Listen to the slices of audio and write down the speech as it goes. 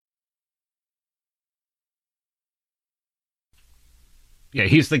Yeah,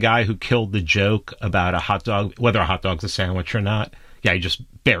 he's the guy who killed the joke about a hot dog, whether a hot dog's a sandwich or not. Yeah, he just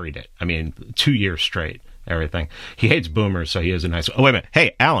buried it. I mean, 2 years straight, everything. He hates boomers, so he is a nice... Oh, wait a minute.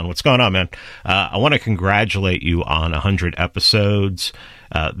 Hey, Alan, what's going on, man? I want to congratulate you on 100 episodes.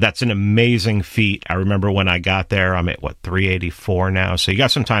 That's an amazing feat. I remember when I got there, I'm at, 384 now, so you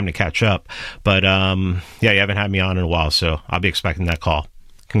got some time to catch up. But, yeah, you haven't had me on in a while, so I'll be expecting that call.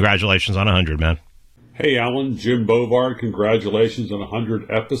 Congratulations on 100, man. Hey, Alan, Jim Bovard, congratulations on 100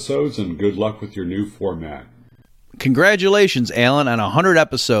 episodes, and good luck with your new format. Congratulations, Alan, on 100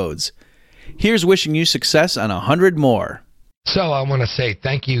 episodes. Here's wishing you success on 100 more. So I want to say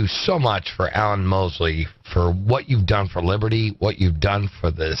thank you so much for Alan Mosley for what you've done for Liberty, what you've done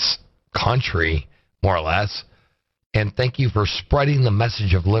for this country, more or less. And thank you for spreading the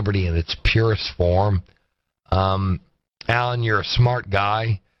message of liberty in its purest form. Alan, you're a smart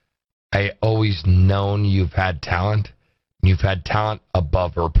guy. I always known you've had talent. You've had talent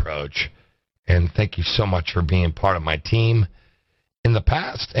above reproach. And thank you so much for being part of my team in the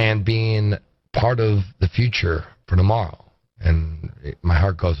past and being part of the future for tomorrow. And my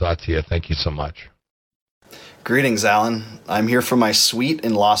heart goes out to you. Thank you so much. Greetings, Alan. I'm here from my suite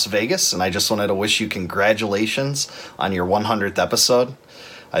in Las Vegas, and I just wanted to wish you congratulations on your 100th episode.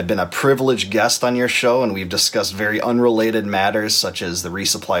 I've been a privileged guest on your show, and we've discussed very unrelated matters such as the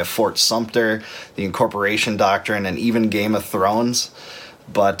resupply of Fort Sumter, the incorporation doctrine, and even Game of Thrones.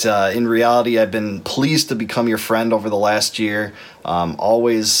 But in reality, I've been pleased to become your friend over the last year.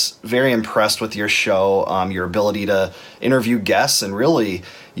 Always very impressed with your show, your ability to interview guests, and really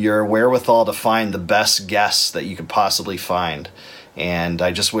your wherewithal to find the best guests that you could possibly find. And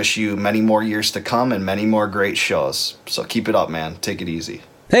I just wish you many more years to come and many more great shows. So keep it up, man. Take it easy.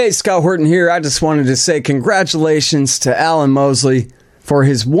 Hey, Scott Horton here. I just wanted to say congratulations to Alan Mosley for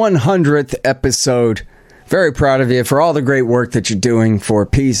his 100th episode. Very proud of you for all the great work that you're doing for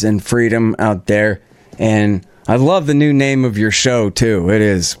peace and freedom out there. And I love the new name of your show, too. It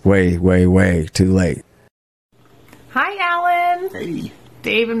is way, way, way too late. Hi, Alan. Hey.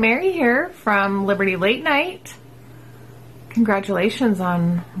 Dave and Mary here from Liberty Late Night. Congratulations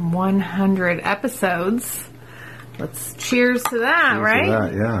on 100 episodes. Let's cheers to that, right? To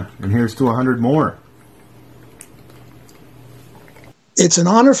that, yeah. And here's to 100 more. It's an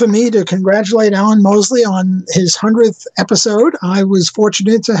honor for me to congratulate Alan Mosley on his 100th episode. I was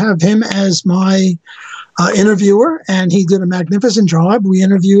fortunate to have him as my interviewer, and he did a magnificent job. We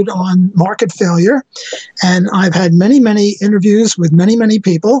interviewed on market failure, and I've had many, many interviews with many, many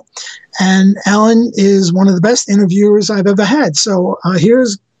people, and Alan is one of the best interviewers I've ever had. So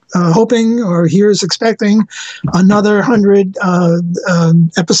here's expecting another 100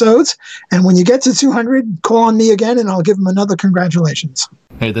 episodes. And when you get to 200, call on me again, and I'll give him another congratulations.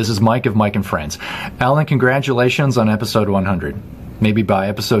 Hey, this is Mike of Mike and Friends. Alan, congratulations on episode 100. Maybe by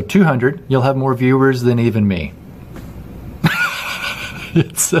episode 200, you'll have more viewers than even me.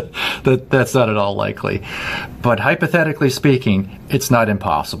 That's not at all likely. But hypothetically speaking, it's not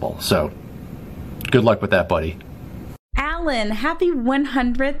impossible. So good luck with that, buddy. Alan, happy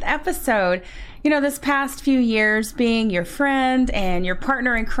 100th episode. You know, this past few years being your friend and your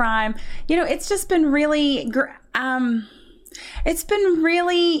partner in crime, you know, it's just been really,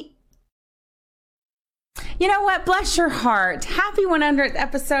 you know what? Bless your heart. Happy 100th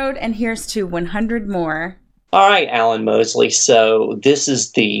episode, and here's to 100 more. All right, Alan Mosley. So this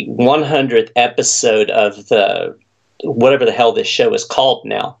is the 100th episode of the whatever the hell this show is called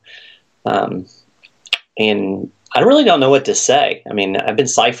now. And I really don't know what to say. I mean, I've been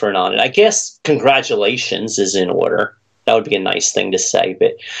ciphering on it. I guess congratulations is in order. That would be a nice thing to say.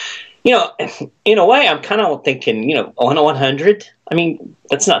 But, you know, in a way, I'm kind of thinking, you know, on 100, I mean,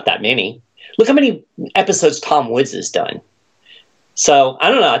 that's not that many. Look how many episodes Tom Woods has done. So, I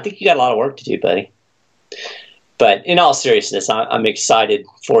don't know. I think you got a lot of work to do, buddy. But in all seriousness, I'm excited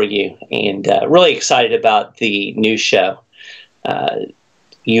for you and really excited about the new show.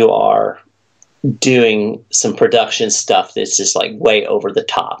 You are doing some production stuff that's just like way over the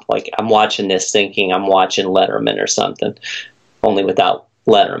top. Like I'm watching this thinking I'm watching Letterman or something, only without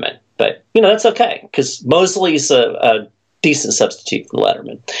Letterman. But, you know, that's okay because Mosley's a decent substitute for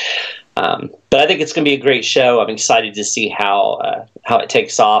Letterman. But I think it's going to be a great show. I'm excited to see how it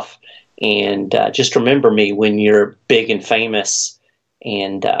takes off. And just remember me when you're big and famous.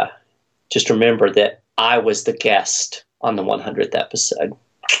 And just remember that I was the guest on the 100th episode.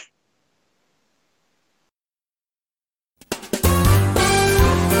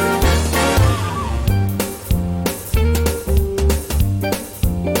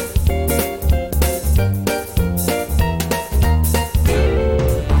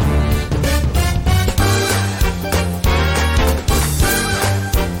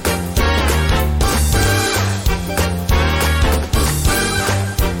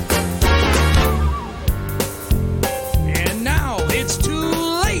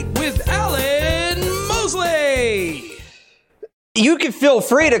 You can feel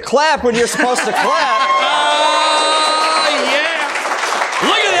free to clap when you're supposed to clap. Yeah.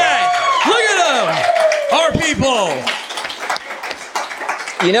 Look at that. Look at them. Our people.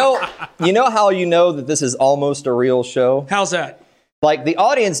 You know how you know that this is almost a real show? How's that? Like, the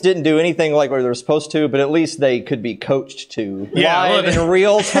audience didn't do anything like what they're supposed to, but at least they could be coached to live in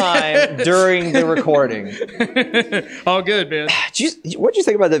real time during the recording. All good, man. What'd you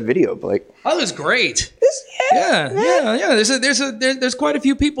think about that video, Blake? Oh, it was great. Yeah. There's quite a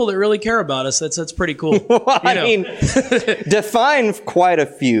few people that really care about us. That's pretty cool. I mean, define quite a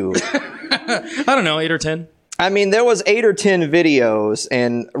few. I don't know, 8 or 10. I mean, there was 8 or 10 videos,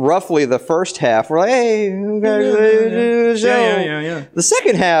 and roughly the first half were like, "Hey, yeah. The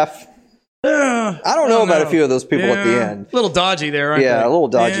second half, I don't know about a few of those people at the end. A little dodgy there, aren't they? Yeah, a little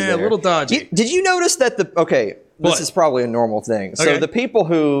dodgy there. Yeah, a little dodgy. Did you notice that this is probably a normal thing. So the people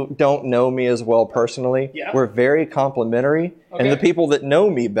who don't know me as well personally were very complimentary, and the people that know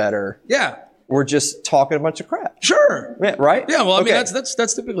me better were just talking a bunch of crap. Sure. Yeah, right? Yeah, well, I mean,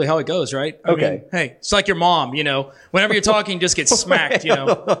 that's typically how it goes, right? I mean, hey, it's like your mom, whenever you're talking, just get smacked,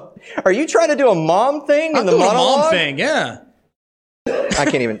 Are you trying to do a mom thing in the monologue? I'm doing a mom thing, yeah. I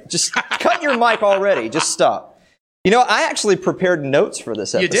can't even. Just cut your mic already. Just stop. I actually prepared notes for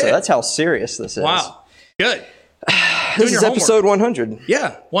this episode. You did? That's how serious this is. Wow. Good. This is episode 100.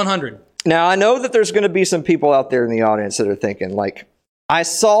 Yeah, 100. Now, I know that there's going to be some people out there in the audience that are thinking, like, I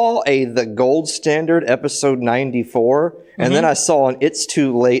saw the gold standard episode 94, and then I saw an It's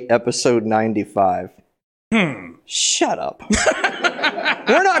Too Late episode 95. Shut up.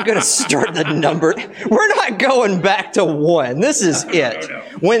 We're not going to start the number. We're not going back to 1. This is it.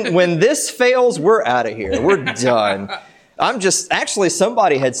 When this fails, we're out of here. We're done. Actually,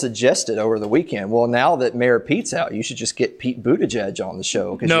 somebody had suggested over the weekend, well, now that Mayor Pete's out, you should just get Pete Buttigieg on the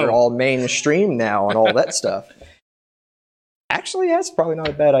show because you're all mainstream now and all that stuff. Actually, that's probably not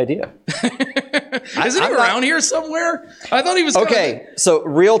a bad idea. Isn't he around here somewhere? I thought he was. Okay, so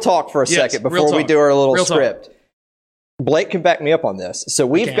real talk for a second before we do our little script. Blake can back me up on this. So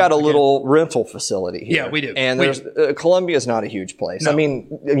we've got a little rental facility here. Yeah, we do. And Columbia's not a huge place. No. I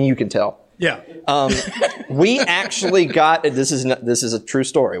mean, you can tell. Yeah. We actually got this is a true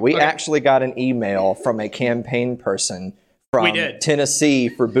story. We actually got an email from a campaign person from Tennessee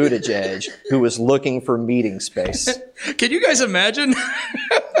for Buttigieg who was looking for meeting space. Can you guys imagine?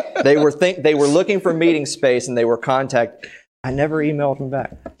 They were looking for meeting space and they were contacted. I never emailed him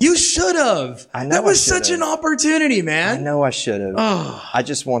back. You should have. That was such an opportunity, man. I know I should have. Oh. I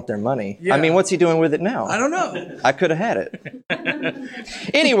just want their money. Yeah. I mean, what's he doing with it now? I don't know. I could have had it.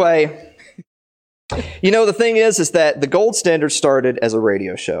 Anyway, the thing is that the Gold Standard started as a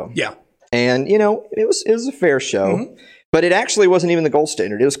radio show. Yeah. And, it was a fair show. Mm-hmm. But it actually wasn't even the Gold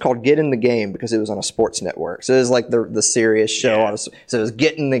Standard. It was called Get in the Game because it was on a sports network. So it was like the serious show. So it was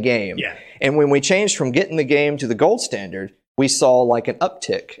Get in the Game. Yeah. And when we changed from Get in the Game to the Gold Standard, we saw like an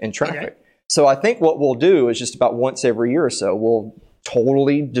uptick in traffic. Okay. So I think what we'll do is just about once every year or so, we'll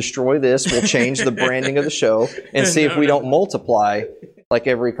totally destroy this. We'll change the branding of the show and see if we don't multiply like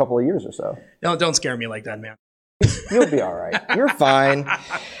every couple of years or so. No, don't scare me like that, man. You'll be all right. You're fine.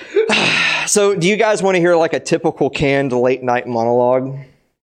 So do you guys want to hear like a typical canned late night monologue?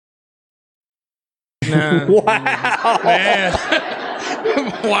 Nah. Wow. Man.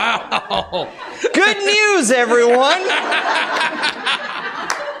 Wow. Good news, everyone.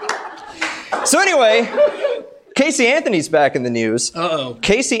 So anyway, Casey Anthony's back in the news. Uh-oh.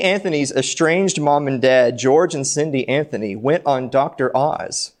 Casey Anthony's estranged mom and dad, George and Cindy Anthony, went on Dr.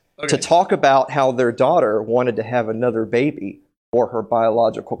 Oz to talk about how their daughter wanted to have another baby or her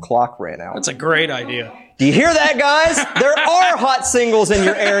biological clock ran out. That's a great idea. Do you hear that, guys? There are hot singles in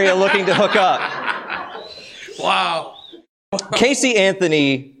your area looking to hook up. Wow. Casey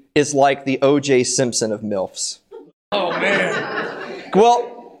Anthony is like the O.J. Simpson of MILFs. Oh, man.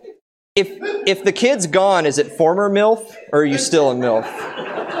 Well, if the kid's gone, is it former MILF or are you still a MILF?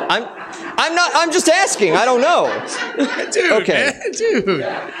 I'm just asking. I don't know. Dude, okay. Man, dude.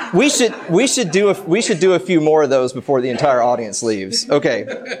 We should do a few more of those before the entire audience leaves. Okay.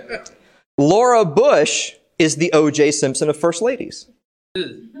 Laura Bush is the O.J. Simpson of First Ladies.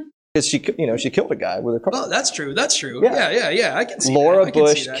 Because she killed a guy with her car. Oh, that's true. That's true. Yeah. I can see Laura that.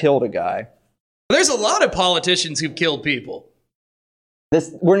 Bush killed a guy. There's a lot of politicians who've killed people.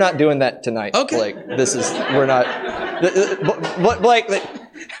 We're not doing that tonight, okay. Blake. We're not. Blake,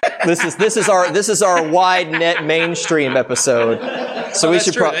 this is our wide net mainstream episode. So we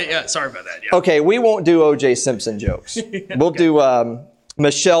should probably. Yeah, sorry about that. Yeah. Okay, we won't do O.J. Simpson jokes. We'll do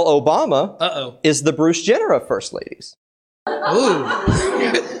Michelle Obama. Uh-oh. Is the Bruce Jenner of First Ladies. Ooh.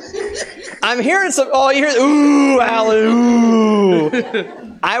 I'm hearing some. Oh, you hear? Ooh, Alan. Ooh.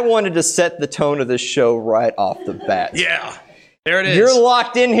 I wanted to set the tone of this show right off the bat. Yeah. There it is. You're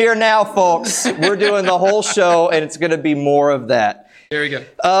locked in here now, folks. We're doing the whole show, and it's going to be more of that. There we go.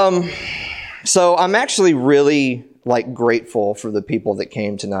 So I'm actually really grateful for the people that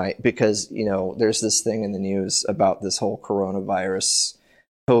came tonight because, there's this thing in the news about this whole coronavirus,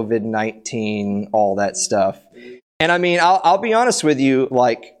 COVID-19, all that stuff. And I mean, I'll be honest with you,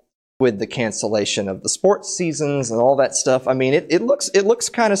 with the cancellation of the sports seasons and all that stuff, I mean, it looks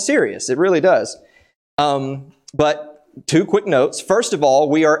kind of serious. It really does. But 2 quick notes. First of all,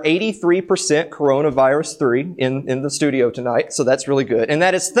 we are 83% coronavirus free in the studio tonight, so that's really good. And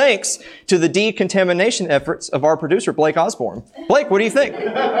that is thanks to the decontamination efforts of our producer, Blake Osborne. Blake, what do you think?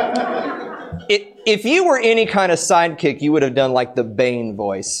 If you were any kind of sidekick, you would have done the Bane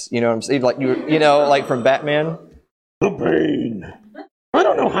voice. You know what I'm saying? Like from Batman. The Bane. I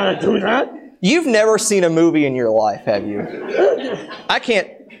don't know how to do that. You've never seen a movie in your life, have you? I can't.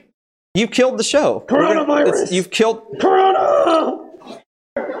 You've killed the show. Coronavirus. You've killed. Corona!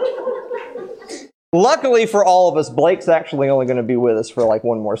 Luckily for all of us, Blake's actually only going to be with us for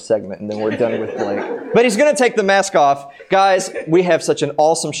one more segment, and then we're done with Blake. But he's going to take the mask off. Guys, we have such an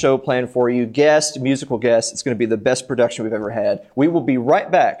awesome show planned for you. Musical guests. It's going to be the best production we've ever had. We will be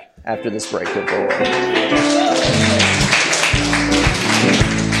right back after this break. Good boy.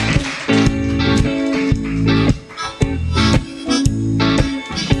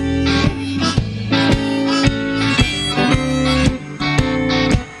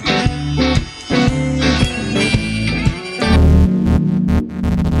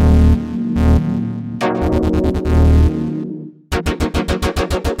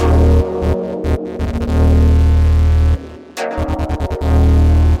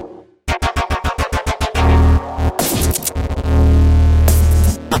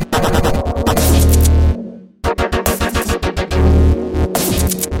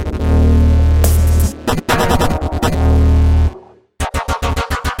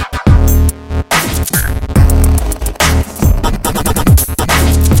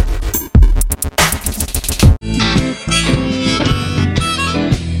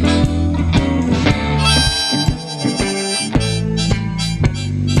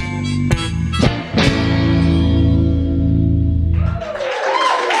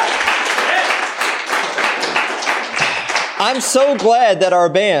 I'm so glad that our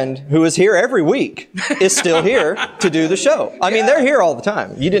band, who is here every week, is still here to do the show. I mean, they're here all the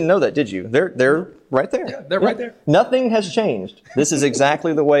time. You didn't know that, did you? They're right there. Yeah, they're right there. Nothing has changed. This is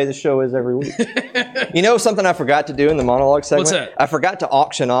exactly the way the show is every week. You know something I forgot to do in the monologue segment? What's that? I forgot to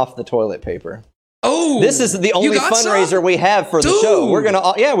auction off the toilet paper. Oh, this is the only fundraiser we have for the show. We're gonna,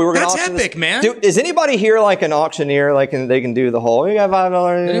 we were gonna. That's auction epic, this. man. Dude, is anybody here like an auctioneer? They can do the whole. You got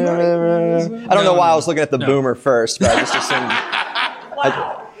 $5. I don't know why I was looking at the boomer first, but I just assumed.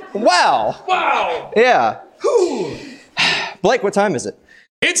 Wow. Wow. Yeah. Whew. Blake, what time is it?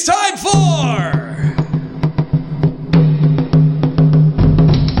 It's time for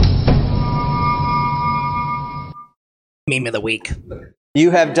Meme of the Week.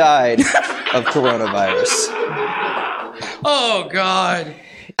 You have died of coronavirus. Oh, God.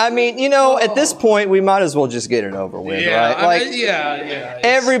 I mean, at this point, we might as well just get it over with, right?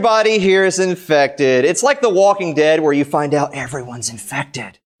 Everybody here is infected. It's like The Walking Dead where you find out everyone's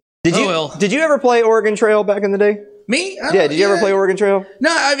infected. Did you ever play Oregon Trail back in the day? Me? Did you ever play Oregon Trail?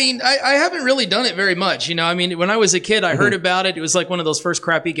 No, I mean, I haven't really done it very much. I mean, when I was a kid, I heard about it. It was like one of those first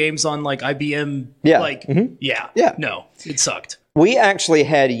crappy games on IBM. Yeah. No, it sucked. We actually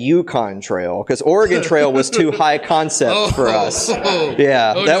had Yukon Trail because Oregon Trail was too high concept for us.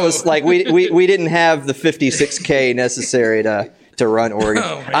 Was we didn't have the 56K necessary to run Oregon.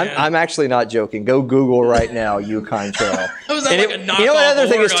 I'm actually not joking. Go Google right now Yukon Trail. What other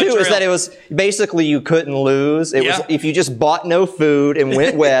thing is too is that it was basically you couldn't lose. It was if you just bought no food and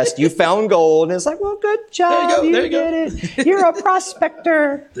went west, you found gold, and it's like, well, good job, you did it. You're a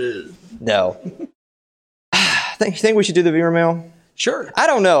prospector. No. You think we should do the viewer mail? Sure. I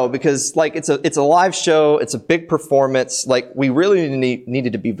don't know because it's a live show. It's a big performance. We really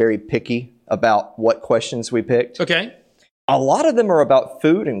needed to be very picky about what questions we picked. Okay. A lot of them are about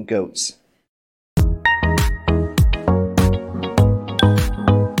food and goats.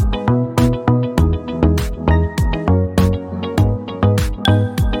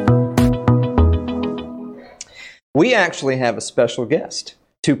 We actually have a special guest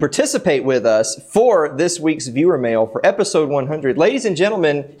to participate with us for this week's viewer mail for episode 100. Ladies and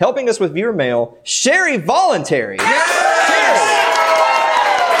gentlemen, helping us with viewer mail, Sherry Voluntary.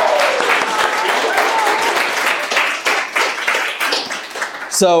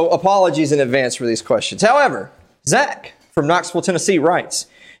 So apologies in advance for these questions. However, Zach from Knoxville, Tennessee writes,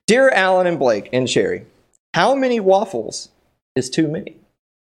 Dear Alan and Blake and Sherry, how many waffles is too many?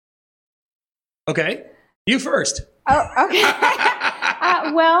 Okay. You first. Oh, okay.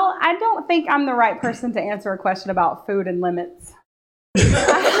 Well, I don't think I'm the right person to answer a question about food and limits.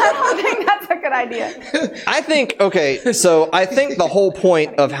 I don't think that's a good idea. I think the whole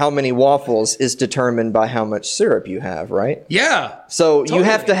point of how many waffles is determined by how much syrup you have, right? Yeah. So you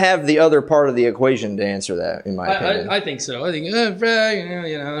have to have the other part of the equation to answer that, in my opinion. I think so. I think,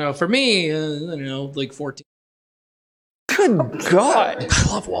 for me, like 14. Good God.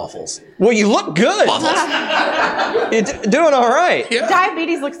 I love waffles. Well, you look good. You're doing all right. Yeah.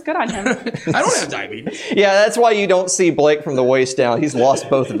 Diabetes looks good on him. I don't have diabetes. Yeah, that's why you don't see Blake from the waist down. He's lost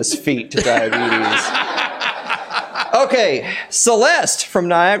both of his feet to diabetes. Okay, Celeste from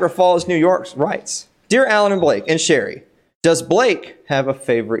Niagara Falls, New York writes, Dear Alan and Blake and Sherry, does Blake have a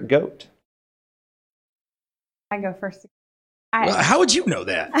favorite goat? I go first. How would you know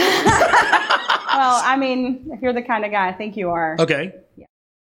that? Well, I mean, if you're the kind of guy I think you are. Okay.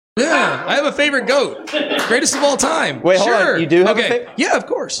 Yeah, I have a favorite goat. Greatest of all time. Wait, sure. hold on. You do have a favorite? Yeah, of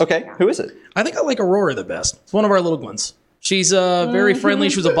course. Okay, who is it? I think I like Aurora the best. It's one of our little ones. She's very friendly.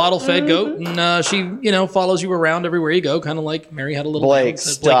 She was a bottle-fed goat, and she, follows you around everywhere you go, kind of like Mary had a little Blake, goat.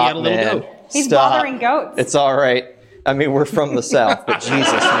 stop, Blakey had a little man. goat. He's Stop. bothering goats. It's all right. I mean, we're from the South, but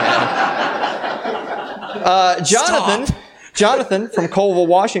Jesus, man. Jonathan from Colville,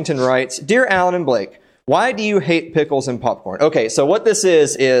 Washington writes, Dear Alan and Blake, why do you hate pickles and popcorn? Okay, so what this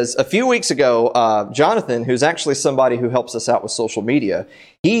is a few weeks ago, Jonathan, who's actually somebody who helps us out with social media,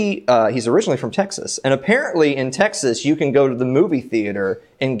 he's originally from Texas. And apparently in Texas, you can go to the movie theater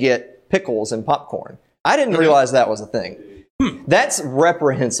and get pickles and popcorn. I didn't realize that was a thing. That's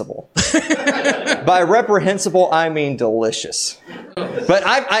reprehensible. By reprehensible, I mean delicious. But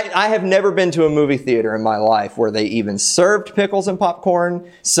I have never been to a movie theater in my life where they even served pickles and popcorn.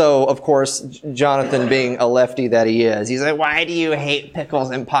 So, of course, Jonathan, being a lefty that he is, he's like, why do you hate pickles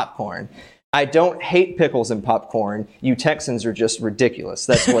and popcorn? I don't hate pickles and popcorn. You Texans are just ridiculous.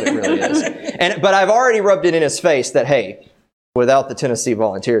 That's what it really is. But I've already rubbed it in his face that, hey, without the Tennessee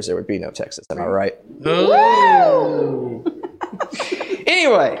Volunteers, there would be no Texas. Am I right? Oh.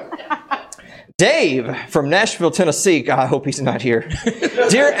 Anyway, Dave from Nashville, Tennessee. God, I hope he's not here.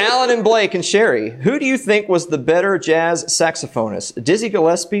 Dear Alan and Blake and Sherry, who do you think was the better jazz saxophonist, Dizzy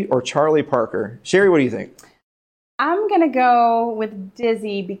Gillespie or Charlie Parker? Sherry, what do you think? I'm going to go with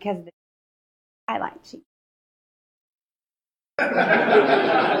Dizzy because I like cheese.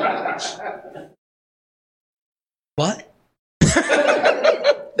 What?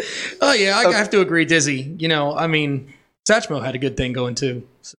 Oh, yeah, I have to agree, Dizzy. Satchmo had a good thing going, too.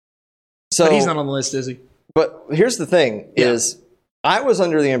 But he's not on the list, is he? But here's the thing, is I was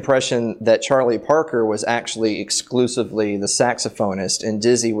under the impression that Charlie Parker was actually exclusively the saxophonist and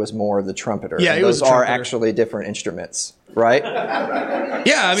Dizzy was more of the trumpeter. Yeah, and he was those a are trumpeter. actually different instruments, right?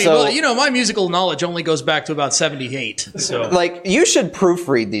 Yeah, I mean, So- my musical knowledge only goes back to about 78. So, Like, you should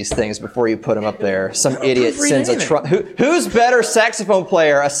proofread these things before you put them up there. Some idiot proofread sends a anything. Who's better saxophone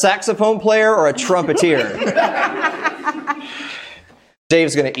player, a saxophone player or a trumpeter?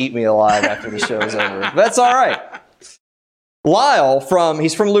 Dave's going to eat me alive after the show's over. That's all right. Lyle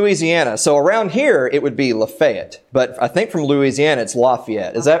he's from Louisiana. So around here, it would be Lafayette. But I think from Louisiana, it's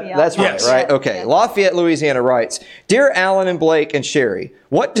Lafayette. That's right, Yes. right? Okay. Lafayette, Louisiana writes, Dear Alan and Blake and Sherry,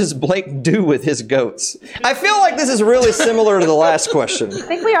 what does Blake do with his goats? I feel like this is really similar to the last question. I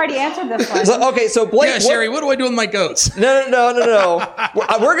think we already answered this one. So Blake... yeah, Sherry, what do I do with my goats? No.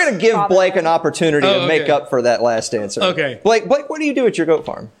 We're going to give Blake an opopportunity to make okay. up for that last answer. Okay. Blake, what do you do at your goat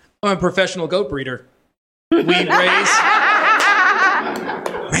farm? I'm a professional goat breeder. Weed raise.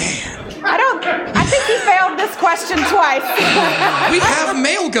 I think he failed this question twice. We have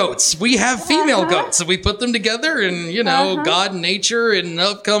male goats. We have female goats. And we put them together and, God and nature, and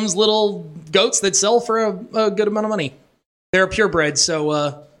up comes little goats that sell for a good amount of money. They're purebred,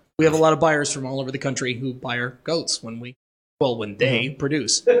 so we have a lot of buyers from all over the country who buy our goats when they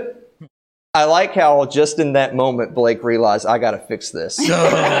produce. I like how just in that moment, Blake realized, I got to fix this. Yeah.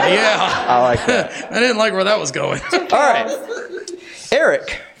 I like that. I didn't like where that was going. All right.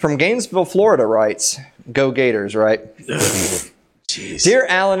 Eric from Gainesville, Florida writes, Go Gators, right? Jeez. Dear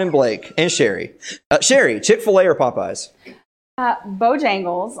Alan and Blake and Sherry. Sherry, Chick-fil-A or Popeyes?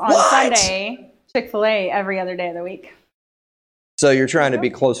 Bojangles on Sunday, Chick-fil-A every other day of the week. So you're trying to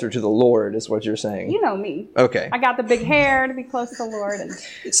be closer to the Lord, is what you're saying. You know me. Okay. I got the big hair to be close to the Lord. And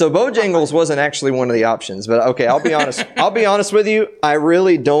So Bojangles wasn't actually one of the options, but okay, I'll be honest. I'll be honest with you. I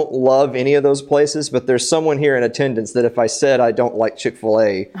really don't love any of those places, but there's someone here in attendance that if I said I don't like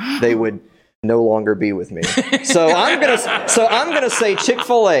Chick-fil-A, they would no longer be with me. So I'm gonna say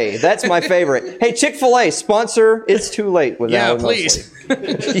Chick-fil-A. That's my favorite. Hey, Chick-fil-A, sponsor It's Too Late with Alan please.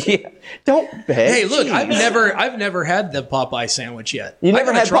 Yeah, don't beg. Hey, look, Jeez. I've never had the Popeye sandwich yet. You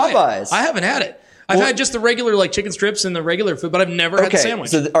never had Popeyes? I haven't had it. I've had just the regular like chicken strips and the regular food, but I've never had the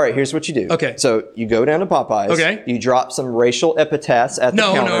sandwich. So all right, here's what you do. Okay. So you go down to Popeyes. Okay. You drop some racial epithets at the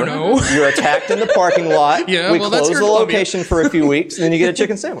counter. No. You're attacked in the parking lot. Yeah, we well, that's close the your location for a few weeks, and then you get a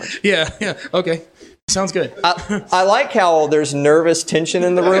chicken sandwich. Yeah. Okay. Sounds good. I like how there's nervous tension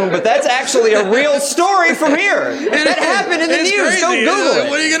in the room, but that's actually a real story from here. That happened in the news. Crazy. Go Google it.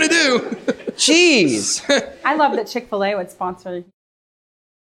 What are you going to do? Jeez. I love that Chick-fil-A would sponsor.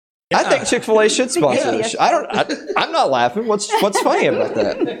 I think Chick-fil-A should sponsor this. I'm not laughing. What's funny about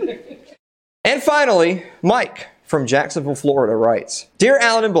that? And finally, Mike from Jacksonville, Florida writes, Dear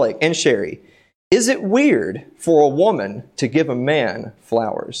Alan and Blake and Sherry, is it weird for a woman to give a man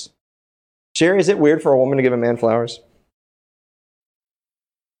flowers? Sherry, is it weird for a woman to give a man flowers?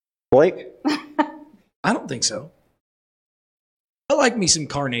 Blake? I don't think so. I like me some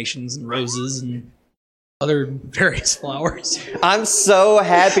carnations and roses and other various flowers. I'm so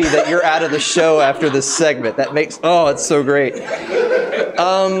happy that you're out of the show after this segment. That makes, it's so great.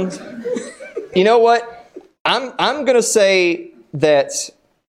 You know what? I'm going to say that,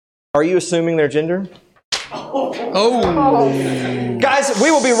 are you assuming their gender? Oh. Guys, we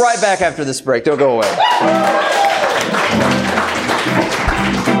will be right back after this break. Don't go away.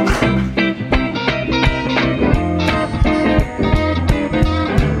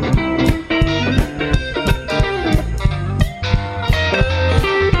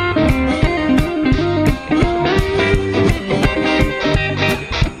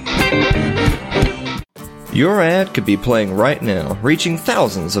 Your ad could be playing right now, reaching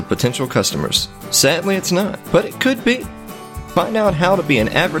thousands of potential customers. Sadly, it's not, but it could be. Find out how to be an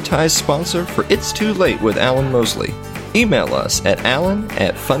advertised sponsor for It's Too Late with Alan Mosley. Email us at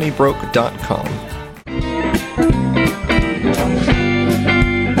alan@funnybroke.com.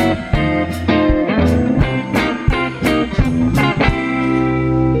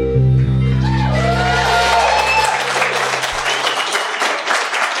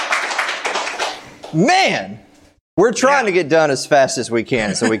 Man, we're trying to get done as fast as we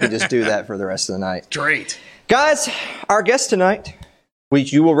can so we can just do that for the rest of the night. Great. Guys, our guest tonight,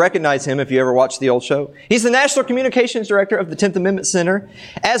 you will recognize him if you ever watched the old show. He's the National Communications Director of the 10th Amendment Center,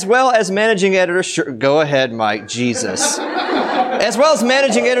 as well as Managing Editor... Go ahead, Mike. Jesus. As well as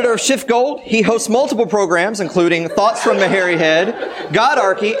Managing Editor of Shift Gold, he hosts multiple programs, including Thoughts from the Hairy Head,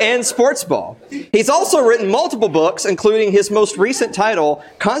 Godarchy, and Sports Ball. He's also written multiple books, including his most recent title,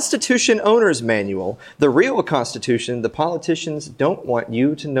 Constitution Owner's Manual, the real Constitution the politicians don't want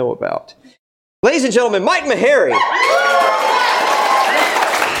you to know about. Ladies and gentlemen, Mike Maharrey.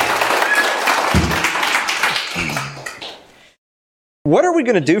 What are we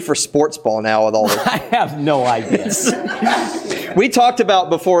going to do for Sports Ball now with all this? I have no idea. We talked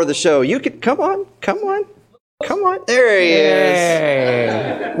about before the show. You could come on. There he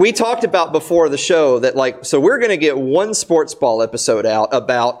is. We talked about before the show that so we're going to get one Sports Ball episode out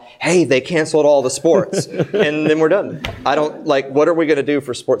about, hey, they canceled all the sports. And then we're done. What are we going to do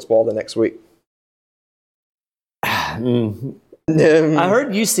for Sports Ball the next week? I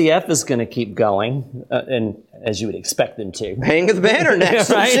heard UCF is going to keep going, and as you would expect them to. Hang the banner,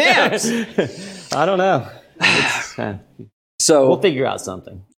 national champs. I don't know. So we'll figure out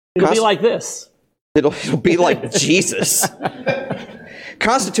something. It'll be like this. It'll be like Jesus.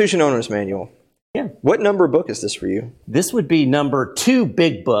 Constitution Owner's Manual. Yeah. What number book is this for you? This would be number 2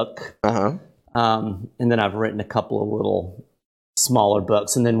 big book. Uh-huh. And then I've written a couple of little smaller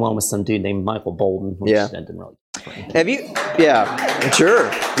books, and then one with some dude named Michael Bolden, which I didn't really. Have you? Yeah,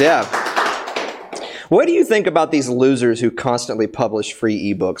 sure. Yeah. What do you think about these losers who constantly publish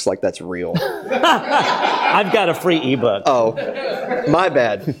free ebooks like that's real? I've got a free ebook. Oh, my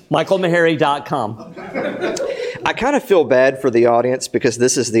bad. MichaelMaharrey.com. I kind of feel bad for the audience because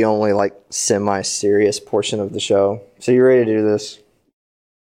this is the only semi-serious portion of the show. So you ready to do this?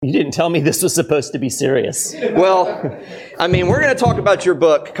 You didn't tell me this was supposed to be serious. Well, we're going to talk about your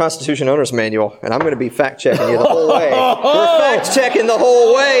book, Constitution Owner's Manual, and I'm going to be fact-checking you the whole way. We're fact-checking the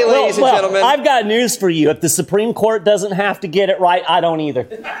whole way, ladies and gentlemen. I've got news for you. If the Supreme Court doesn't have to get it right, I don't either.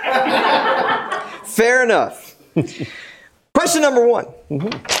 Fair enough. Question number 1.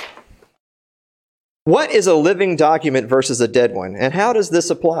 What is a living document versus a dead one? And how does this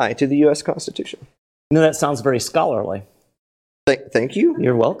apply to the U.S. Constitution? That sounds very scholarly. Thank you.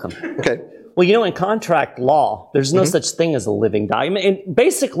 You're welcome. Okay. Well, in contract law, there's no such thing as a living document. And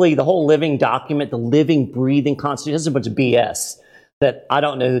basically, the whole living document, the living, breathing constitution, is a bunch of BS that I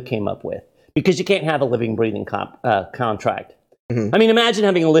don't know who came up with. Because you can't have a living, breathing contract. I mean, imagine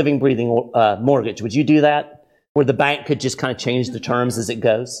having a living, breathing mortgage. Would you do that? Where the bank could just kind of change the terms as it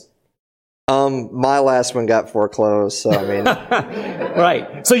goes? My last one got foreclosed, so I mean...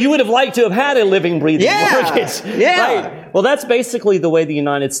 Right. So you would have liked to have had a living, breathing mortgage. Yeah. Right. Well, that's basically the way the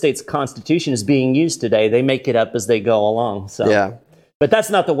United States Constitution is being used today. They make it up as they go along. So. Yeah. But that's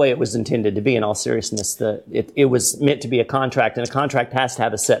not the way it was intended to be, in all seriousness. It was meant to be a contract, and a contract has to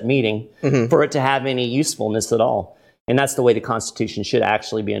have a set meeting for it to have any usefulness at all. And that's the way the Constitution should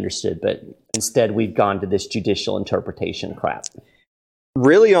actually be understood. But instead, we've gone to this judicial interpretation crap.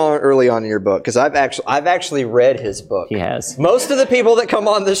 Really early on in your book, because I've actually read his book. He has. Most of the people that come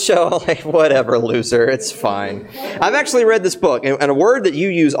on this show are like, whatever, loser, it's fine. I've actually read this book, and a word that you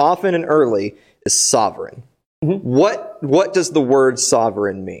use often and early is sovereign. What does the word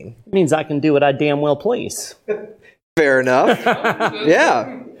sovereign mean? It means I can do what I damn well please. Fair enough.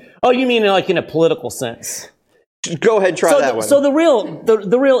 Yeah. Oh, you mean like in a political sense? Go ahead and try that one. So the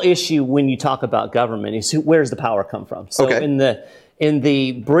real issue when you talk about government is where's the power come from? So in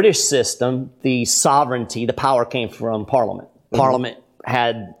the British system, the sovereignty, the power came from Parliament. Parliament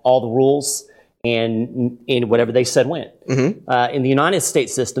had all the rules, and whatever they said went. In the United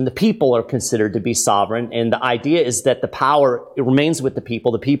States system, the people are considered to be sovereign, and the idea is that the power remains with the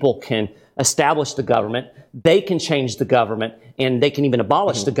people. The people can establish the government, they can change the government, and they can even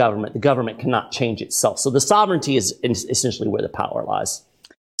abolish the government. The government cannot change itself. So the sovereignty is essentially where the power lies.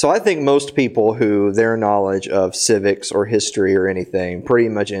 So I think most people who their knowledge of civics or history or anything pretty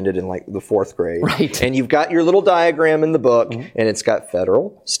much ended in like the 4th grade. Right. And you've got your little diagram in the book, and it's got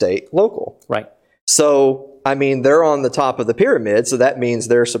federal, state, local. Right. So, I mean, they're on the top of the pyramid, so that means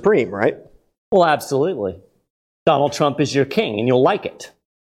they're supreme, right? Well, absolutely. Donald Trump is your king, and you'll like it.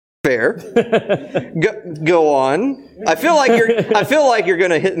 Fair. Go on. I feel like you're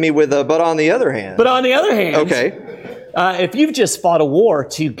going to hit me with a but on the other hand. But on the other hand. Okay. If you've just fought a war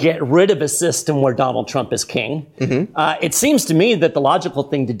to get rid of a system where Donald Trump is king, it seems to me that the logical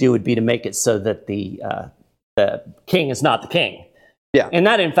thing to do would be to make it so that the king is not the king. Yeah. And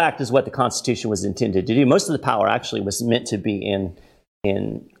that, in fact, is what the Constitution was intended to do. Most of the power actually was meant to be in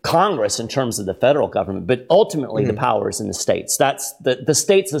Congress in terms of the federal government, but ultimately the power is in the states. That's the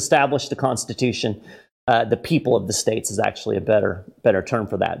states established the Constitution. The people of the states is actually a better term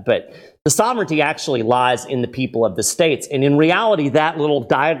for that. But the sovereignty actually lies in the people of the states. And in reality, that little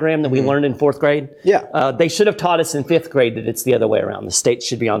diagram that we learned in 4th grade, they should have taught us in 5th grade that it's the other way around. The states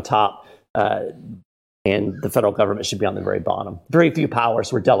should be on top, and the federal government should be on the very bottom. Very few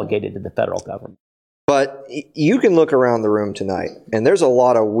powers were delegated to the federal government. But you can look around the room tonight, and there's a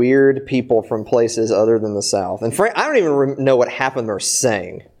lot of weird people from places other than the South. And I don't even know what half of them are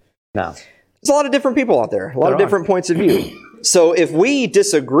saying. No. There's a lot of different people out there, a lot of different points of view. So if we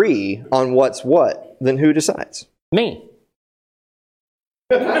disagree on what's what, then who decides? Me.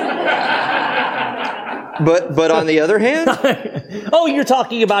 But on the other hand? Oh, you're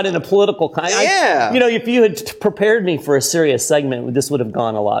talking about in a political kind. Yeah. If you had prepared me for a serious segment, this would have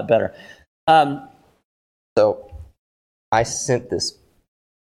gone a lot better. So I sent the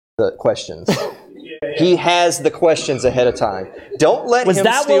questions. He has the questions ahead of time. Don't let him steal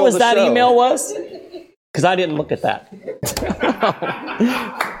the show. Was that what that email was? Because I didn't look at that.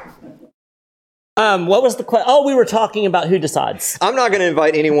 What was the question? Oh, we were talking about who decides. I'm not going to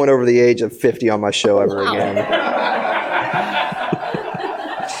invite anyone over the age of 50 on my show ever again.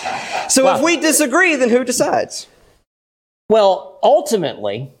 So if we disagree, then who decides? Well,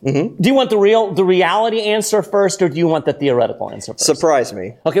 ultimately, do you want the reality answer first, or do you want the theoretical answer first? Surprise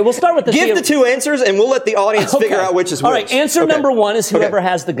me. Okay, we'll start with Give the two answers, and we'll let the audience figure out which is which. All right, answer number one is whoever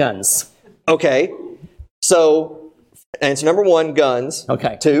has the guns. Okay, so answer number one, guns.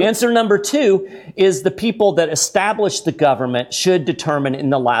 Okay. 2. Answer number 2 is the people that establish the government should determine in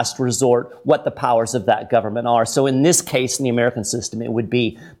the last resort what the powers of that government are. So in this case, in the American system, it would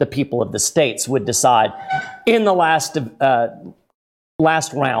be the people of the states would decide in the last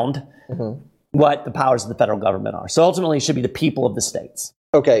round what the powers of the federal government are. So ultimately, it should be the people of the states.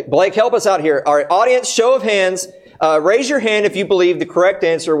 Okay, Blake, help us out here. All right, audience, show of hands. Raise your hand if you believe the correct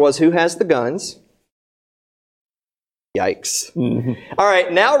answer was who has the guns. Yikes. All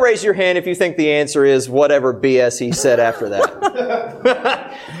right, now raise your hand if you think the answer is whatever BS he said after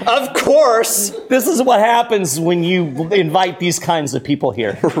that. Of course. This is what happens when you invite these kinds of people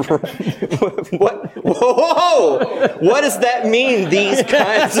here. What? Whoa! What does that mean, these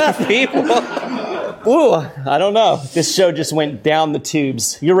kinds of people? Ooh, I don't know. This show just went down the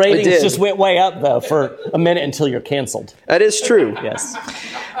tubes. Your ratings just went way up, though, for a minute until you're canceled. That is true. Yes.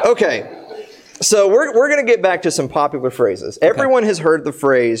 Okay. So we're going to get back to some popular phrases. Everyone has heard the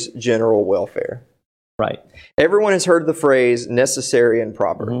phrase general welfare. Right. Everyone has heard the phrase necessary and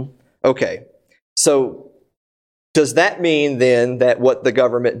proper. Okay. So does that mean then that what the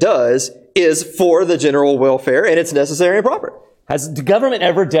government does is for the general welfare and it's necessary and proper? Has the government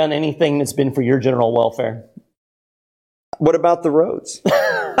ever done anything that's been for your general welfare? What about the roads?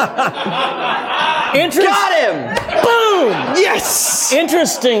 Got him! Boom! Yes!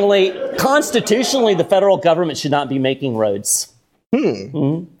 Interestingly, constitutionally, the federal government should not be making roads.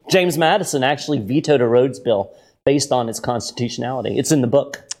 James Madison actually vetoed a roads bill based on its constitutionality. It's in the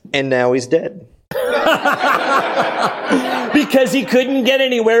book. And now he's dead. Because he couldn't get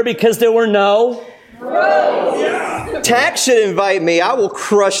anywhere because there were no roads. Tax should invite me. I will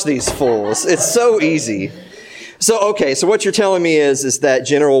crush these fools. It's so easy. So what you're telling me is that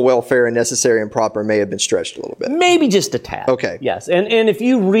general welfare and necessary and proper may have been stretched a little bit. Maybe just a tad. Okay. Yes. And if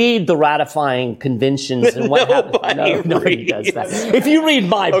you read the ratifying conventions and what happened, nobody does that. If you read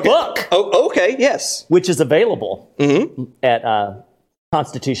my book. Oh, okay. Yes. Which is available at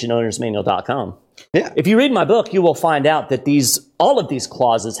constitutionownersmanual.com. Yeah. If you read my book, you will find out that all of these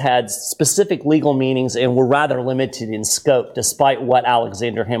clauses had specific legal meanings and were rather limited in scope, despite what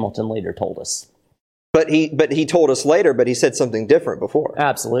Alexander Hamilton later told us. But he told us later, but he said something different before.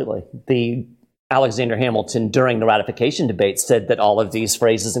 Absolutely. The Alexander Hamilton, during the ratification debate, said that all of these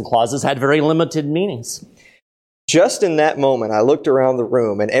phrases and clauses had very limited meanings. Just in that moment, I looked around the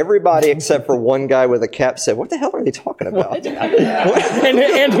room, and everybody except for one guy with a cap said, "What the hell are they talking about?"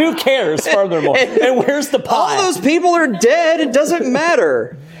 and who cares, furthermore? And where's the pie? All those people are dead. It doesn't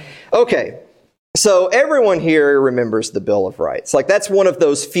matter. Okay. So everyone here remembers the Bill of Rights. Like, that's one of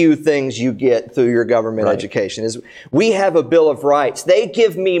those few things you get through your government education is we have a Bill of Rights. They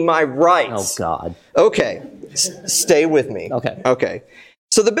give me my rights. Oh, God. Okay. Stay with me. Okay.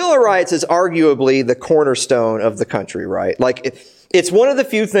 So the Bill of Rights is arguably the cornerstone of the country, right? Like, it's one of the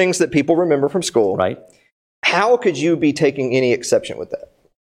few things that people remember from school. Right. How could you be taking any exception with that?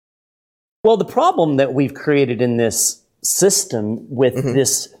 Well, the problem that we've created in this system with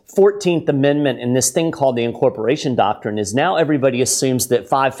this 14th Amendment and this thing called the Incorporation Doctrine is now everybody assumes that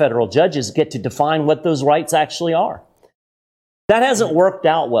 5 federal judges get to define what those rights actually are. That hasn't worked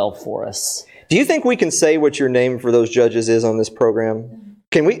out well for us. Do you think we can say what your name for those judges is on this program?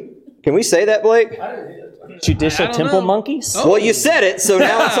 Can we say that, Blake? Judicial Temple Monkeys? Well, you said it, so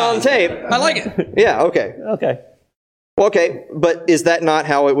now it's on tape. I like it. Yeah, okay. Well, okay, but is that not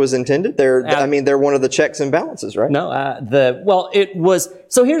how it was intended? They're one of the checks and balances, right? No, it was.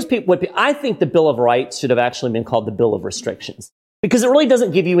 So here's I think the Bill of Rights should have actually been called the Bill of Restrictions because it really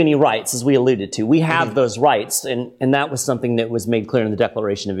doesn't give you any rights, as we alluded to. We have those rights, and that was something that was made clear in the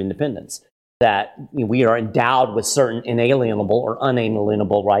Declaration of Independence, that we are endowed with certain inalienable or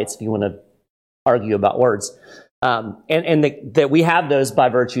unalienable rights, if you want to argue about words, that we have those by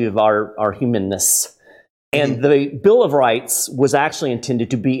virtue of our humanness. And the Bill of Rights was actually intended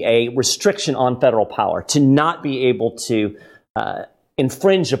to be a restriction on federal power, to not be able to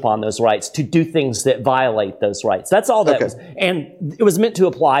infringe upon those rights, to do things that violate those rights. That's all that was. And it was meant to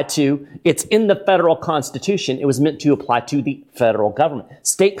apply to, it's in the federal constitution, it was meant to apply to the federal government.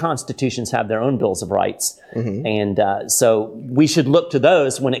 State constitutions have their own bills of rights. And so we should look to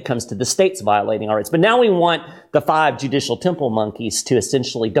those when it comes to the states violating our rights. But now we want the 5 judicial temple monkeys to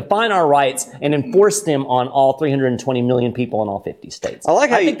essentially define our rights and enforce them on all 320 million people in all 50 states. I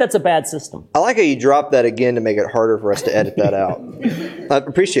think that's a bad system. I like how you dropped that again to make it harder for us to edit that out. I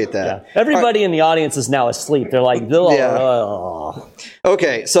appreciate that. Yeah. Everybody in the audience is now asleep. They're like,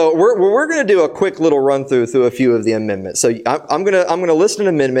 Okay, so we're going to do a quick little run through a few of the amendments. So I'm going to list an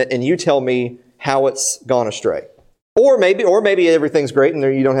amendment, and you tell me how it's gone astray, or maybe everything's great and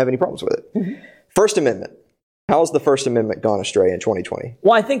you don't have any problems with it. First Amendment. How's the First Amendment gone astray in 2020?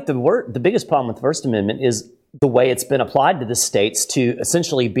 Well, I think the biggest problem with the First Amendment is the way it's been applied to the states to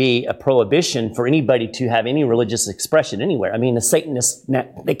essentially be a prohibition for anybody to have any religious expression anywhere. I mean, the Satanists,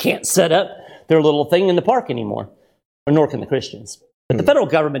 they can't set up their little thing in the park anymore, or nor can the Christians. But the federal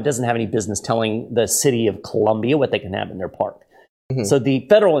government doesn't have any business telling the city of Columbia what they can have in their park. So the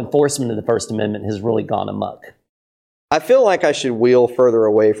federal enforcement of the First Amendment has really gone amok. I feel like I should wheel further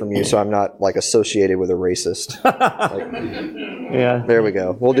away from you so I'm not like associated with a racist. Yeah. There we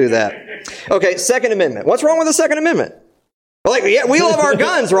go. We'll do that. Okay, Second Amendment. What's wrong with the Second Amendment? Like, yeah, we love our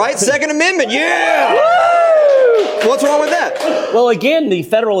guns, right? Second Amendment, yeah! Woo! What's wrong with that? Well, again, the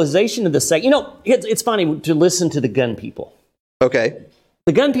federalization of the second. It's funny to listen to the gun people. Okay.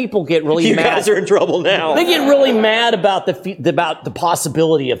 The gun people get really You mad. guys are in trouble now. They get really mad about the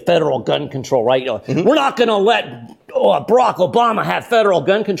possibility of federal gun control, right? We're not going to let Barack Obama have federal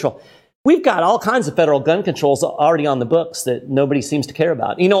gun control. We've got all kinds of federal gun controls already on the books that nobody seems to care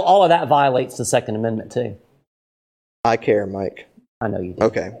about. All of that violates the Second Amendment, too. I care, Mike. I know you do.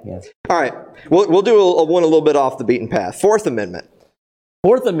 Okay. Yes. All right. We'll do one a little bit off the beaten path. Fourth Amendment.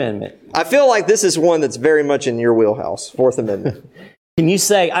 Fourth Amendment. I feel like this is one that's very much in your wheelhouse. Fourth Amendment. Can you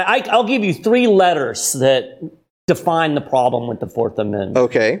say, I'll give you 3 letters that define the problem with the Fourth Amendment.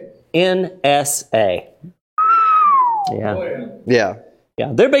 Okay. NSA. Yeah. Yeah.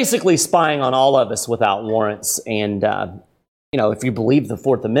 Yeah. They're basically spying on all of us without warrants. And, if you believe the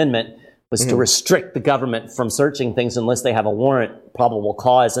Fourth Amendment was to restrict the government from searching things unless they have a warrant, probable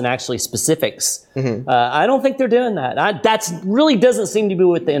cause, and actually specifics. I don't think they're doing that. That really doesn't seem to be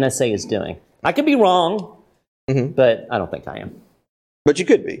what the NSA is doing. I could be wrong, but I don't think I am. But you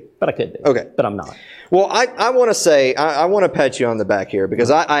could be. But I could be. Okay. But I'm not. Well, I want to say, I want to pat you on the back here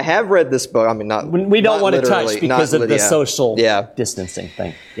because I have read this book. I mean, not We don't not want to literally, touch because of the social Yeah. distancing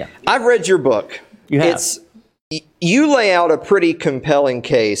thing. Yeah. I've read your book. You have. You lay out a pretty compelling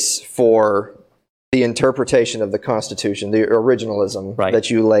case for the interpretation of the Constitution, the originalism that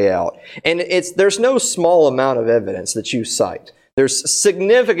you lay out. And there's no small amount of evidence that you cite. There's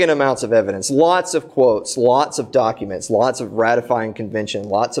significant amounts of evidence, lots of quotes, lots of documents, lots of ratifying convention,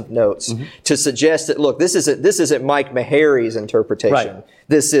 lots of notes to suggest that, look, this isn't Mike Meharry's interpretation. Right.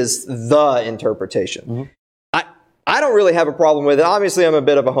 This is the interpretation. I don't really have a problem with it. Obviously, I'm a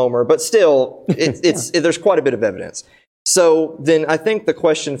bit of a homer, but still, there's quite a bit of evidence. So then I think the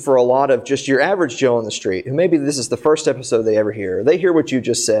question for a lot of just your average Joe on the street, who maybe this is the first episode they ever hear, they hear what you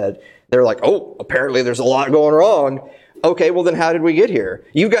just said. They're like, oh, apparently there's a lot going wrong. Okay, well then how did we get here?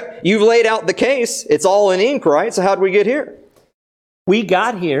 You've laid out the case. It's all in ink, right? So how did we get here? We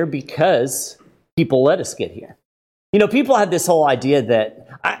got here because people let us get here. People have this whole idea that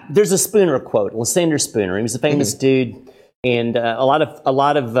there's a Spooner quote, Lysander Spooner. He was a famous dude, and a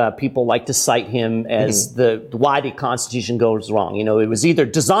lot of people like to cite him as the why the Constitution goes wrong. It was either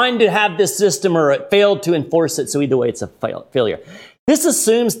designed to have this system or it failed to enforce it. So either way, it's a failure. This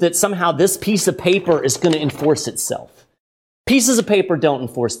assumes that somehow this piece of paper is going to enforce itself. Pieces of paper don't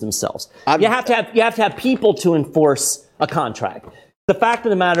enforce themselves. You have to have people to enforce a contract. The fact of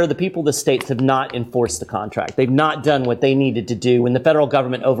the matter, the people of the states have not enforced the contract. They've not done what they needed to do. When the federal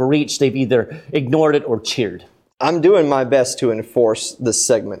government overreached, they've either ignored it or cheered. I'm doing my best to enforce this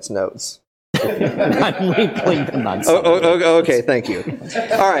segment's notes. I'm wrinkling them on okay, thank you.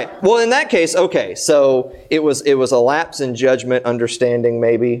 All right. Well, in that case, okay. So it was a lapse in judgment, understanding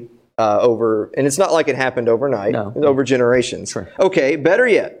maybe over, and it's not like it happened overnight. No. Over generations. Sure. Okay. Better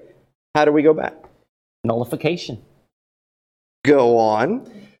yet, how do we go back? Nullification. Go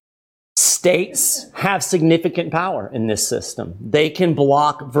on. States have significant power in this system. They can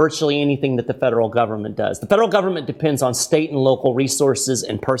block virtually anything that the federal government does. The federal government depends on state and local resources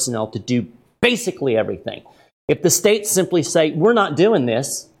and personnel to do basically everything. If the states simply say, we're not doing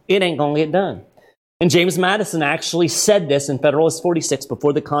this, it ain't going to get done. And James Madison actually said this in Federalist 46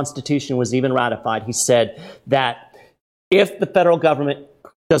 before the Constitution was even ratified. He said that if the federal government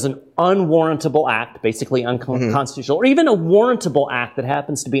does an unwarrantable act, basically unconstitutional, or even a warrantable act that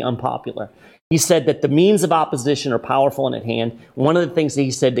happens to be unpopular. He said that the means of opposition are powerful and at hand. One of the things that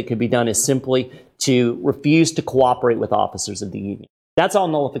he said that could be done is simply to refuse to cooperate with officers of the union. That's all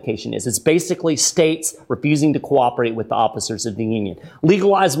nullification is. It's basically states refusing to cooperate with the officers of the union.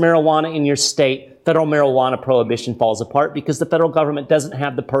 Legalize marijuana in your state, federal marijuana prohibition falls apart because the federal government doesn't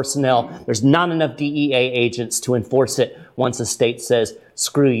have the personnel. There's not enough DEA agents to enforce it once a state says,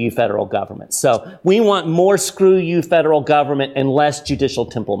 screw you, federal government. So we want more screw you, federal government, and less judicial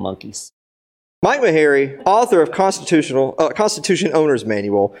temple monkeys. Mike Meharry, author of Constitution Owner's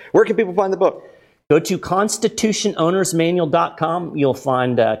Manual. Where can people find the book? Go to constitutionownersmanual.com. You'll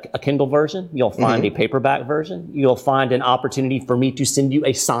find a Kindle version. You'll find a paperback version. You'll find an opportunity for me to send you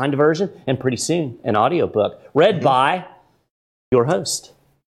a signed version, and pretty soon, an audiobook read by your host.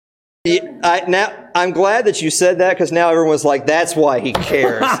 I'm glad that you said that because now everyone's like, that's why he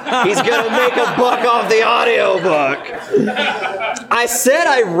cares. He's going to make a buck off the audiobook. I said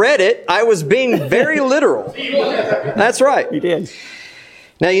I read it. I was being very literal. That's right. You did.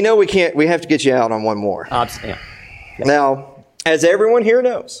 Now, we have to get you out on one more. Yeah. Now, as everyone here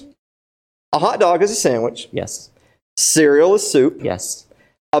knows, a hot dog is a sandwich. Yes. Cereal is soup. Yes.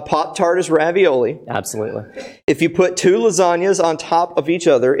 A Pop-Tart is ravioli. Absolutely. If you put 2 lasagnas on top of each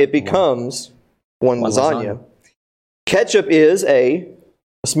other, it becomes one lasagna. Ketchup is a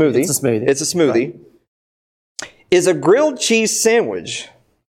smoothie. It's a smoothie. It's a smoothie. Right. Is a grilled cheese sandwich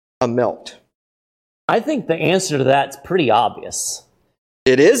a melt? I think the answer to that's pretty obvious.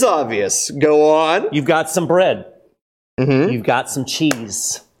 It is obvious. Go on. You've got some bread. Mm-hmm. You've got some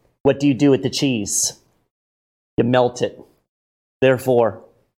cheese. What do you do with the cheese? You melt it. Therefore,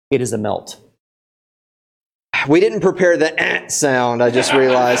 it is a melt. We didn't prepare the sound, I just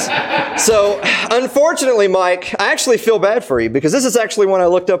realized. So, unfortunately, Mike, I actually feel bad for you because this is actually one I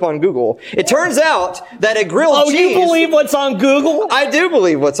looked up on Google. It turns out that a grilled cheese... Oh, you believe what's on Google? I do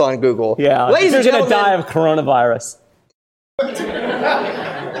believe what's on Google. Yeah, ladies and you're going to gentlemen, die of coronavirus.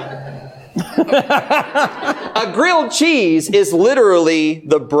 A grilled cheese is literally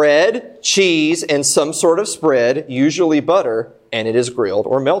the bread, cheese, and some sort of spread, usually butter, and it is grilled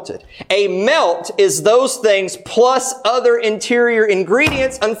or melted. A melt is those things plus other interior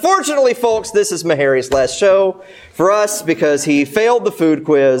ingredients. Unfortunately, folks, this is Meharry's last show for us because he failed the food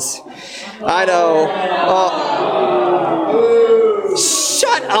quiz. I know.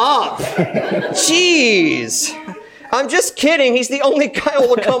 Shut up. Jeez. I'm just kidding. He's the only guy who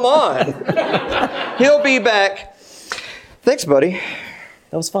will come on. He'll be back. Thanks, buddy.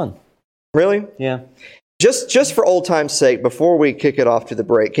 That was fun. Really? Yeah. Just for old time's sake, before we kick it off to the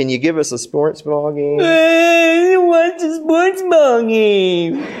break, can you give us a sports ball game? What's a sports ball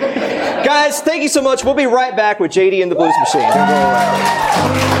game? Guys, thank you so much. We'll be right back with JD and the Blues Machine. Don't go away.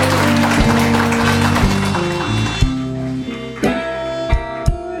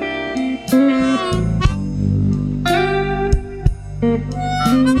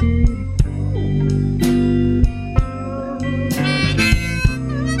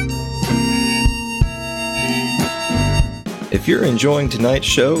 If you're enjoying tonight's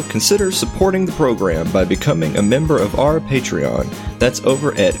show, consider supporting the program by becoming a member of our Patreon. That's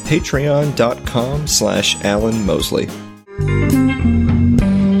over at patreon.com/Alan Mosley.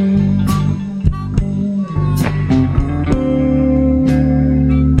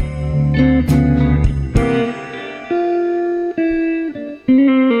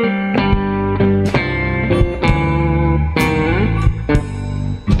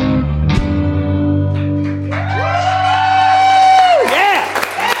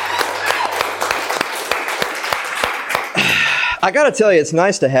 I gotta tell you, it's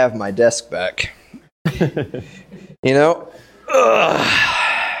nice to have my desk back. You know?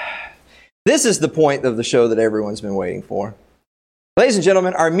 This is the point of the show that everyone's been waiting for. Ladies and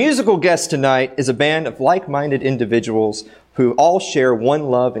gentlemen, our musical guest tonight is a band of like-minded individuals who all share one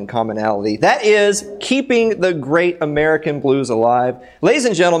love and commonality. That is keeping the great American blues alive. Ladies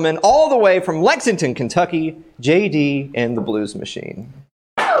and gentlemen, all the way from Lexington, Kentucky, JD and the Blues Machine.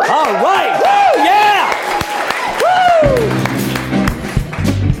 All right! Woo! Yeah! Woo!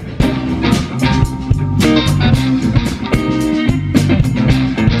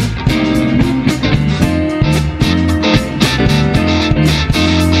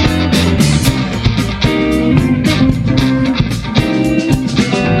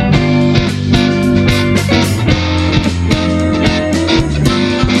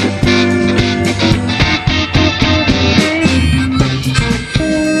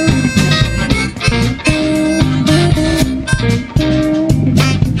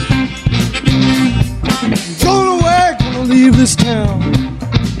 This town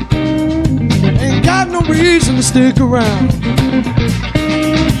ain't got no reason to stick around.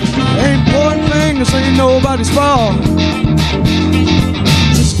 Ain't pointing fingers, ain't nobody's fault.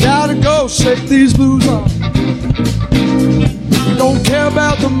 Just gotta go shake these blues off. Don't care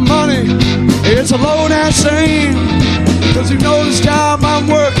about the money, it's a low down shame. Cause you know this job I'm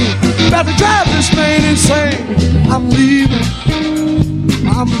working about to drive this man insane. I'm leaving,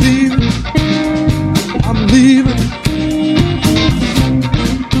 I'm leaving, I'm leaving.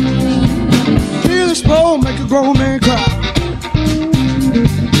 Make a grown man cry.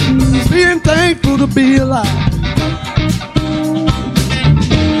 Being thankful to be alive.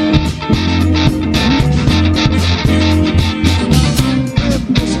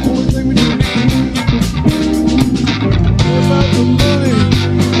 That's the only thing we do. Care about the money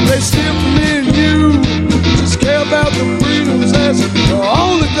they steal from me and you. Just care about the freedoms. That's the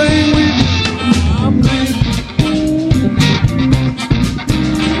only thing we do. I'm leaving.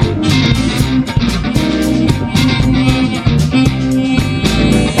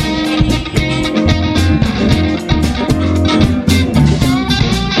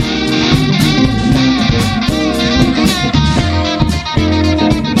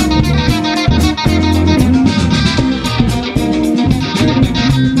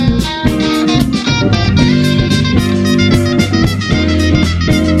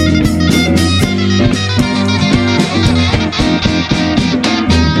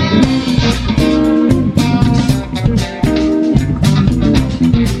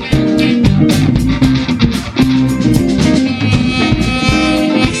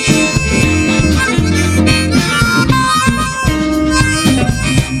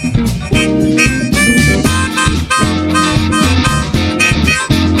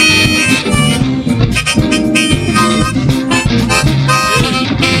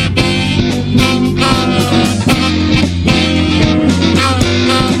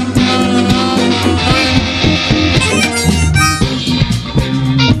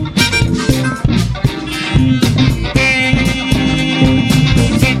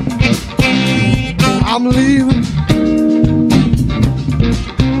 leaving.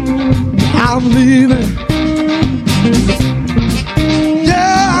 I'm leaving.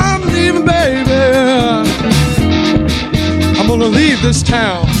 Yeah, I'm leaving, baby. I'm gonna leave this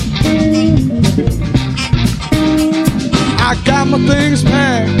town. I got my things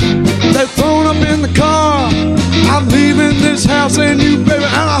packed. They're thrown up in the car. I'm leaving this house and you, baby, and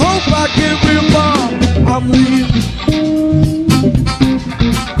I hope I get real far. I'm leaving.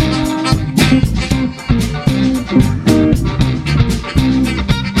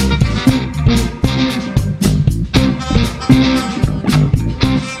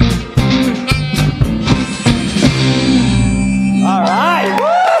 All right.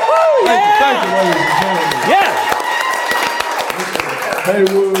 Thank you, ladies and gentlemen. Yeah.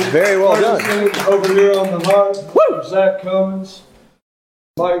 Haywood. Very well done. Over here on the mic. Zach Cummins.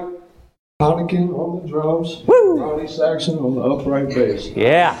 Mike Honigan on the drums. Ronnie Saxon on the upright bass.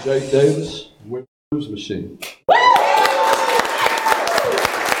 Yeah. Jake Davis with the blues machine.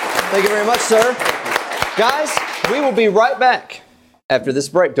 Thank you very much, sir. Guys, we will be right back after this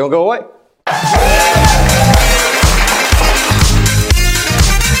break. Don't go away.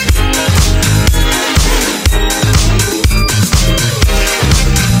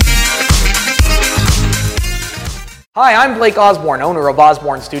 Hi, I'm Blake Osborne, owner of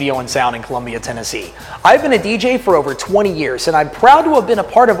Osborne Studio and Sound in Columbia, Tennessee. I've been a DJ for over 20 years, and I'm proud to have been a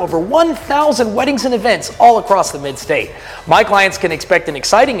part of over 1,000 weddings and events all across the mid-state. My clients can expect an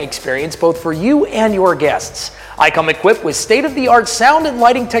exciting experience both for you and your guests. I come equipped with state-of-the-art sound and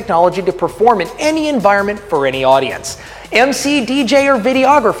lighting technology to perform in any environment for any audience. MC, DJ, or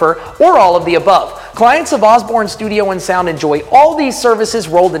videographer, or all of the above. Clients of Osborne Studio and Sound enjoy all these services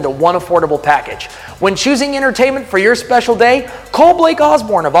rolled into one affordable package. When choosing entertainment for your special day, call Blake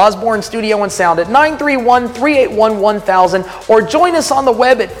Osborne of Osborne Studio and Sound at 931-381-1000 or join us on the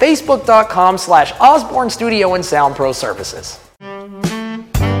web at facebook.com/Osborne Studio and Sound Pro Services.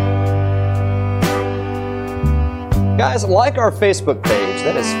 Guys, like our Facebook page.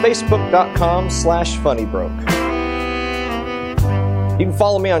 That is facebook.com/funnybroke. You can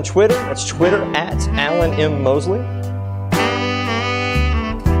follow me on Twitter. That's Twitter at Alan M. Mosley.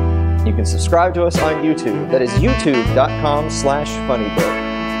 You can subscribe to us on YouTube. That is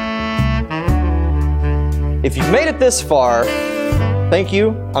youtube.com/funnybroke. If you've made it this far, thank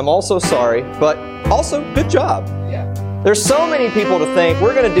you. I'm also sorry, but also good job. There's so many people to thank.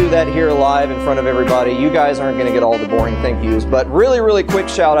 We're going to do that here live in front of everybody. You guys aren't going to get all the boring thank yous, but really, really quick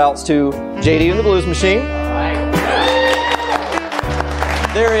shout outs to JD and the Blues Machine.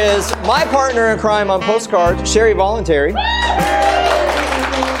 There is my partner in crime on postcards, Sherry Voluntary.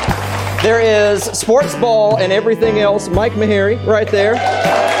 There is Sports Ball and everything else, Mike Meharry, right there.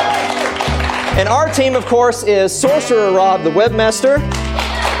 And our team, of course, is Sorcerer Rob, the webmaster.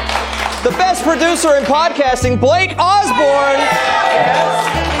 The best producer in podcasting, Blake Osborne.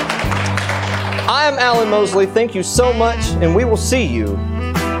 I am Alan Mosley. Thank you so much, and we will see you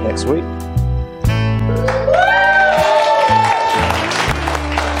next week.